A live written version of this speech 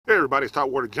Hey everybody, it's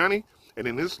Topwater Johnny, and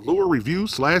in this lure review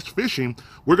slash fishing,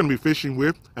 we're going to be fishing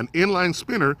with an inline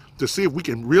spinner to see if we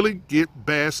can really get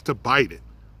bass to bite it.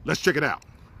 Let's check it out.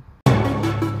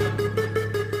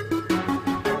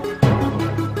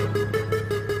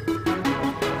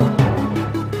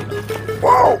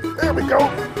 Whoa, there we go.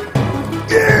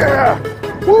 Yeah!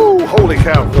 Woo, holy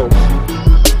cow, folks.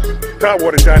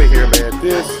 Topwater Johnny here, man.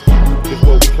 This is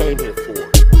what we came here for.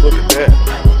 Look at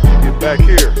that. Get back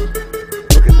here.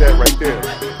 Look at that right there.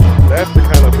 That's the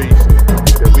kind of beast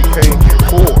that we came here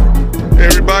for. Hey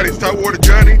everybody, it's Topwater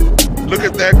Johnny. Look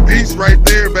at that beast right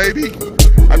there, baby.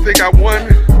 I think I won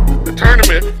the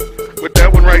tournament with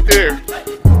that one right there.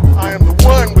 I am the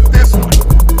one with this one.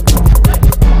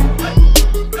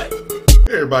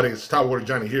 Hey everybody, it's Topwater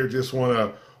Johnny here. Just want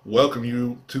to welcome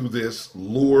you to this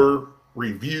lure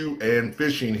review and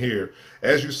fishing here.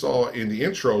 As you saw in the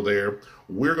intro there,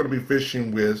 we're going to be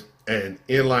fishing with an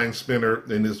inline spinner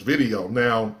in this video.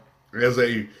 Now, as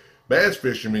a bass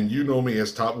fisherman, you know me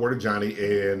as Topwater Johnny,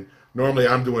 and normally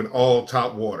I'm doing all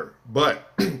top water.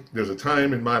 But there's a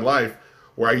time in my life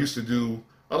where I used to do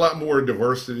a lot more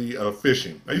diversity of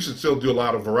fishing. I used to still do a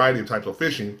lot of variety of types of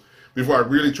fishing before I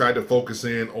really tried to focus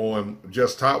in on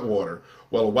just top water.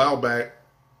 Well, a while back,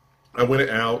 I went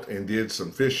out and did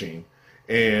some fishing,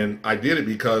 and I did it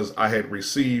because I had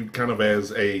received kind of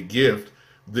as a gift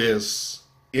this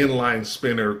inline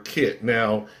spinner kit.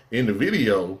 Now in the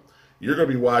video you're going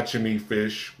to be watching me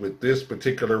fish with this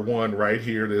particular one right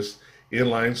here, this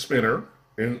inline spinner,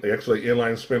 actually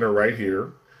inline spinner right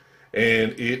here,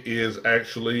 and it is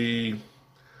actually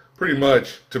pretty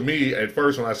much, to me at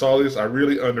first when I saw this, I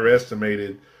really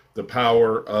underestimated the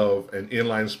power of an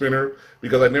inline spinner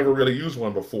because I never really used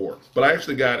one before. But I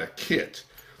actually got a kit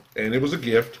and it was a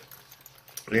gift,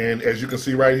 and as you can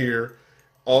see right here,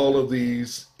 all of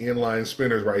these inline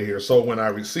spinners right here. So when I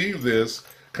received this,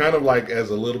 kind of like as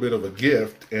a little bit of a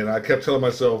gift, and I kept telling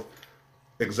myself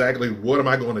exactly what am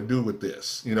I going to do with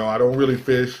this. You know, I don't really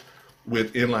fish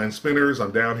with inline spinners.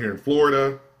 I'm down here in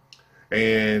Florida,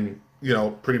 and you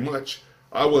know, pretty much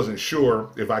I wasn't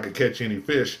sure if I could catch any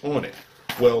fish on it.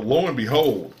 Well, lo and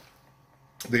behold,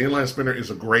 the inline spinner is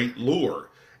a great lure,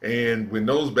 and when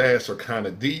those bass are kind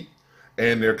of deep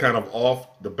and they're kind of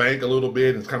off the bank a little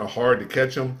bit, and it's kind of hard to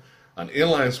catch them, an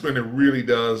inline spinner really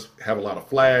does have a lot of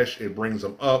flash. It brings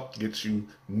them up, gets you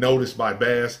noticed by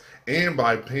bass and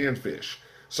by panfish.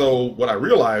 So what I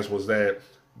realized was that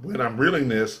when I'm reeling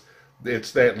this,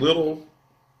 it's that little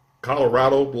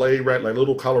Colorado blade, right, like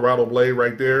little Colorado blade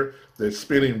right there, that's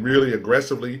spinning really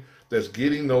aggressively, that's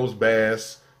getting those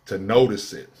bass to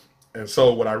notice it. And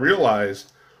so what I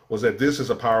realized was that this is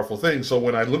a powerful thing. So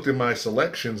when I looked at my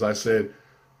selections, I said,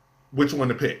 which one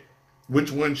to pick?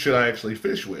 Which one should I actually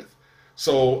fish with?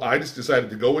 So I just decided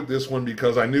to go with this one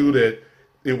because I knew that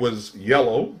it was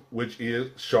yellow, which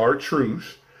is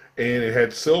chartreuse, and it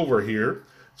had silver here.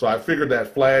 So I figured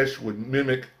that flash would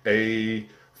mimic a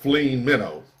fleeing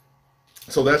minnow.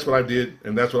 So that's what I did,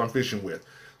 and that's what I'm fishing with.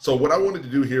 So what I wanted to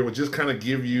do here was just kind of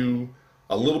give you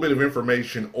a little bit of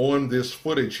information on this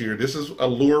footage here. This is a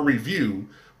lure review,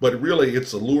 but really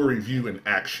it's a lure review in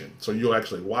action. So you'll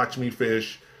actually watch me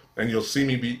fish, and you'll see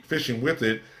me be fishing with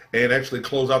it and actually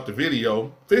close out the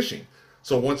video fishing.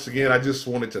 So once again, I just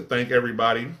wanted to thank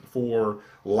everybody for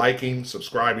liking,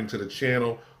 subscribing to the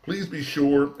channel. Please be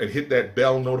sure and hit that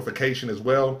bell notification as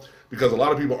well, because a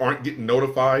lot of people aren't getting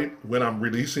notified when I'm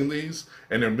releasing these,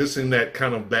 and they're missing that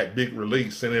kind of that big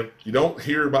release. And if you don't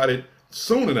hear about it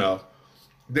soon enough,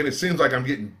 then it seems like I'm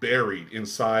getting buried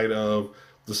inside of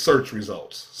the search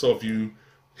results. So if you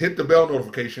hit the bell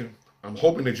notification, I'm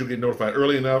hoping that you'll get notified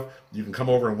early enough you can come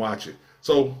over and watch it.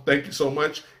 So thank you so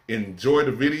much. Enjoy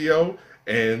the video,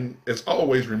 and as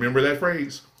always, remember that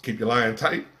phrase, keep your line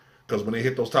tight, because when they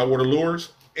hit those topwater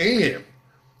lures and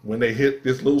when they hit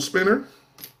this little spinner,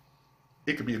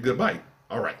 it could be a good bite.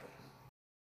 All right.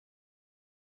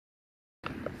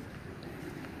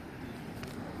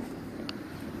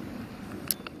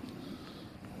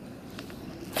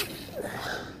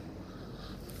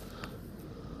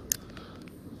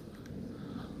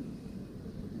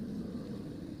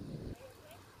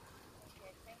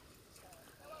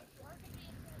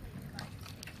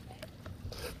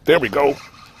 There we go.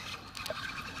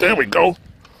 There we go.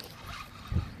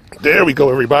 There we go,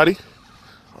 everybody.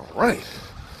 All right.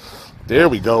 There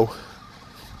we go.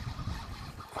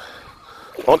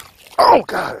 Oh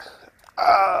God.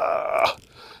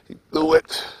 He threw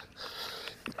it.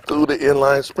 He threw the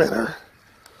inline spinner.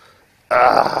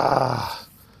 Oh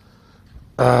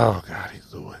God, he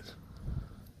threw it.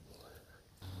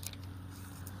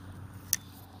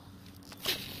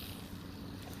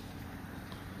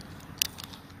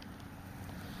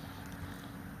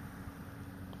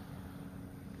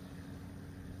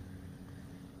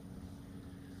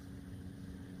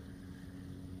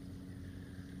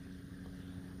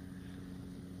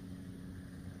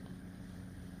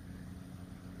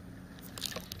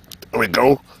 There we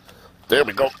go. There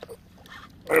we go.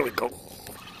 There we go.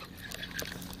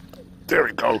 There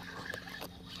we go.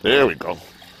 There we go.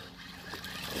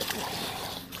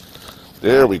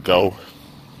 There we go.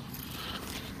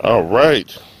 All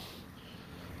right.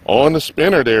 On the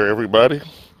spinner there, everybody.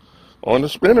 On the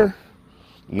spinner.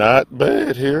 Not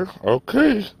bad here.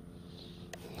 Okay.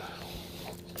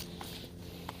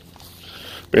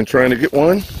 Been trying to get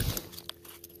one.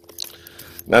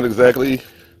 Not exactly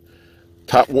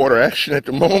top water action at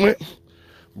the moment,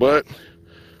 but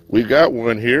we got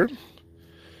one here.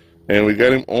 And we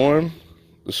got him on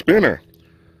the spinner.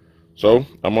 So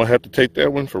I'm going to have to take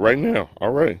that one for right now.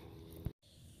 All right.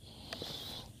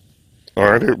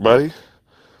 All right, everybody.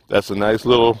 That's a nice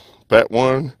little fat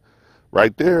one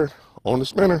right there on the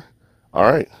spinner.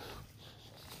 All right.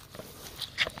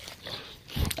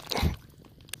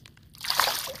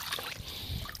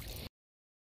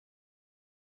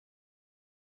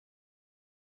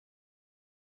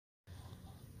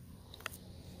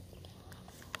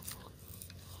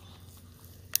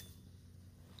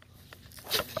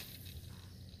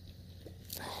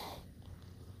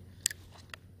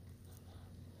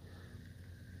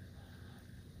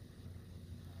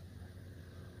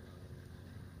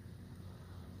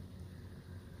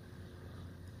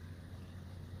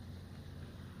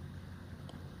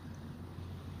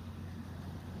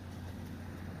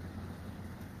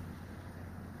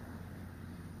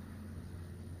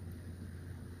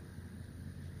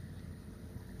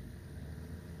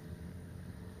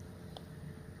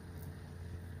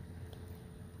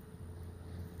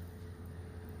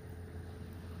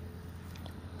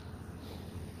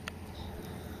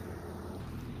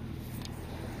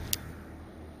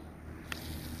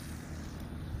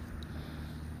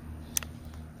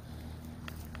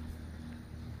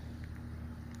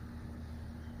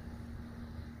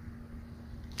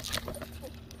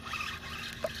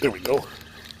 There we go.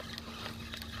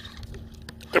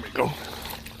 There we go.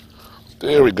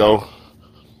 There we go.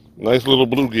 Nice little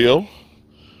bluegill.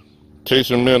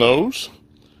 Chasing minnows.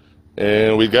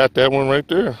 And we got that one right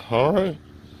there. All right.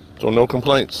 So no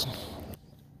complaints.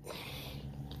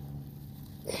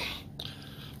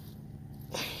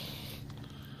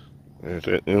 There's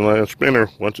that inline spinner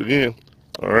once again.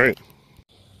 All right.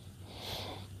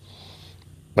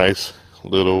 Nice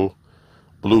little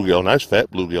bluegill. Nice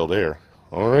fat bluegill there.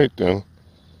 All right then.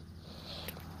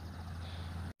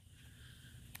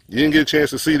 You didn't get a chance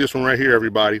to see this one right here,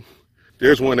 everybody.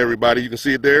 There's one, everybody. You can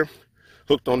see it there.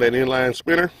 Hooked on that inline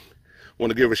spinner.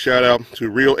 Want to give a shout out to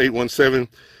Real 817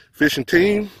 Fishing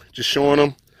Team. Just showing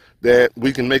them that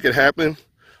we can make it happen.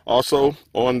 Also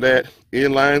on that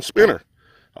inline spinner.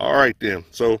 All right then.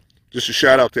 So just a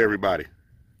shout out to everybody.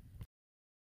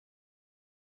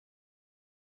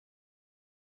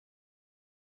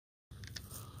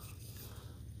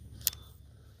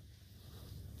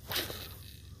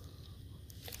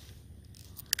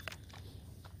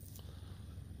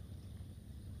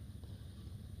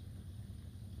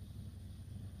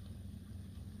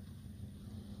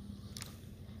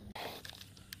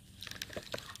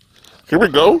 Here we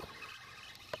go.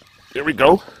 Here we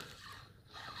go.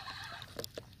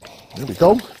 There we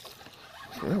go.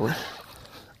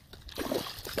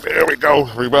 There we go,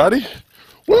 everybody.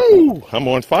 Woo! I'm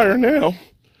on fire now.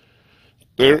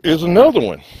 There is another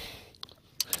one.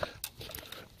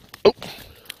 Oh.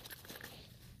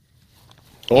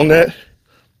 On that.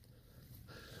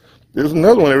 There's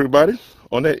another one, everybody.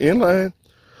 On that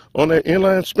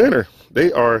inline spinner.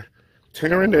 They are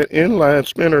tearing that inline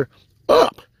spinner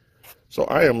up. So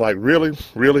I am like really,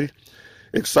 really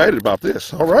excited about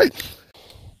this. All right.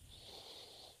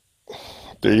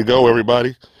 There you go,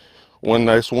 everybody. One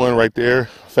nice one right there,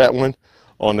 fat one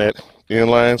on that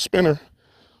inline spinner.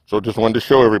 So just wanted to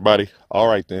show everybody. All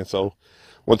right then. So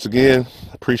once again,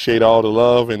 appreciate all the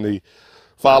love and the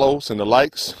follows and the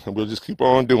likes, and we'll just keep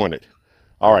on doing it.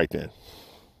 All right then.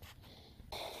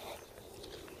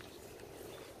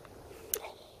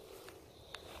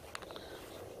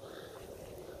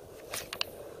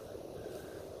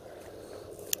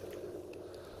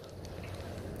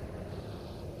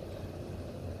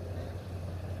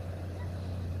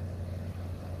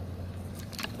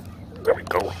 There we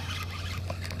go.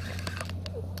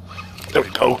 There we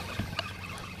go.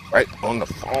 Right on the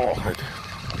fall.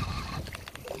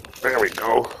 There we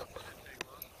go.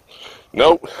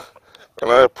 Nope.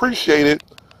 And I appreciate it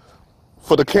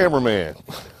for the cameraman.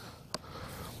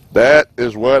 That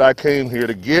is what I came here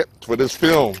to get for this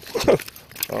film.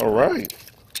 All right.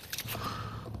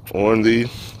 On the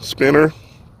spinner,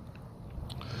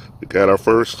 we got our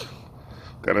first,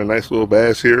 got a nice little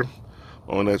bass here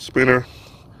on that spinner.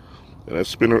 And that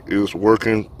spinner is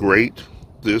working great.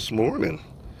 this morning.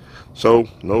 So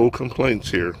no complaints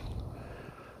here.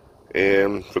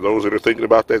 And for those that are thinking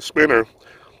about that spinner,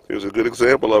 here's a good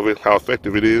example of it, how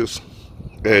effective it is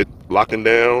at locking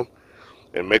down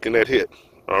and making that hit.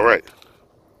 All right.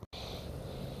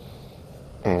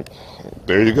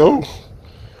 There you go.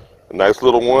 A nice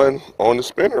little one on the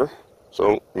spinner.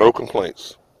 So no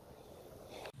complaints.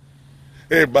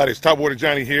 Hey everybody, it's Topwater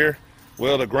Johnny here.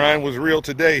 Well, the grind was real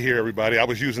today here, everybody. I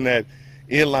was using that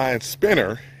inline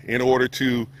spinner in order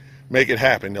to make it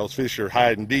happen. Those fish are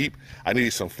hiding deep. I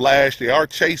needed some flash. They are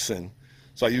chasing.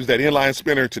 So I used that inline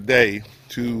spinner today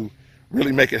to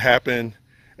really make it happen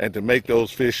and to make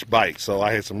those fish bite. So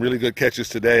I had some really good catches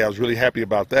today. I was really happy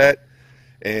about that.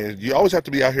 And you always have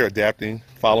to be out here adapting,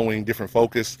 following different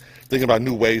focus, thinking about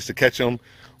new ways to catch them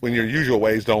when your usual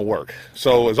ways don't work.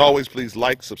 So as always, please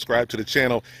like, subscribe to the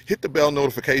channel, hit the bell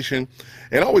notification,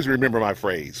 and always remember my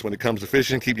phrase. When it comes to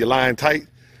fishing, keep your line tight,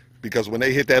 because when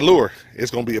they hit that lure,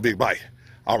 it's going to be a big bite.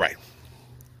 All right.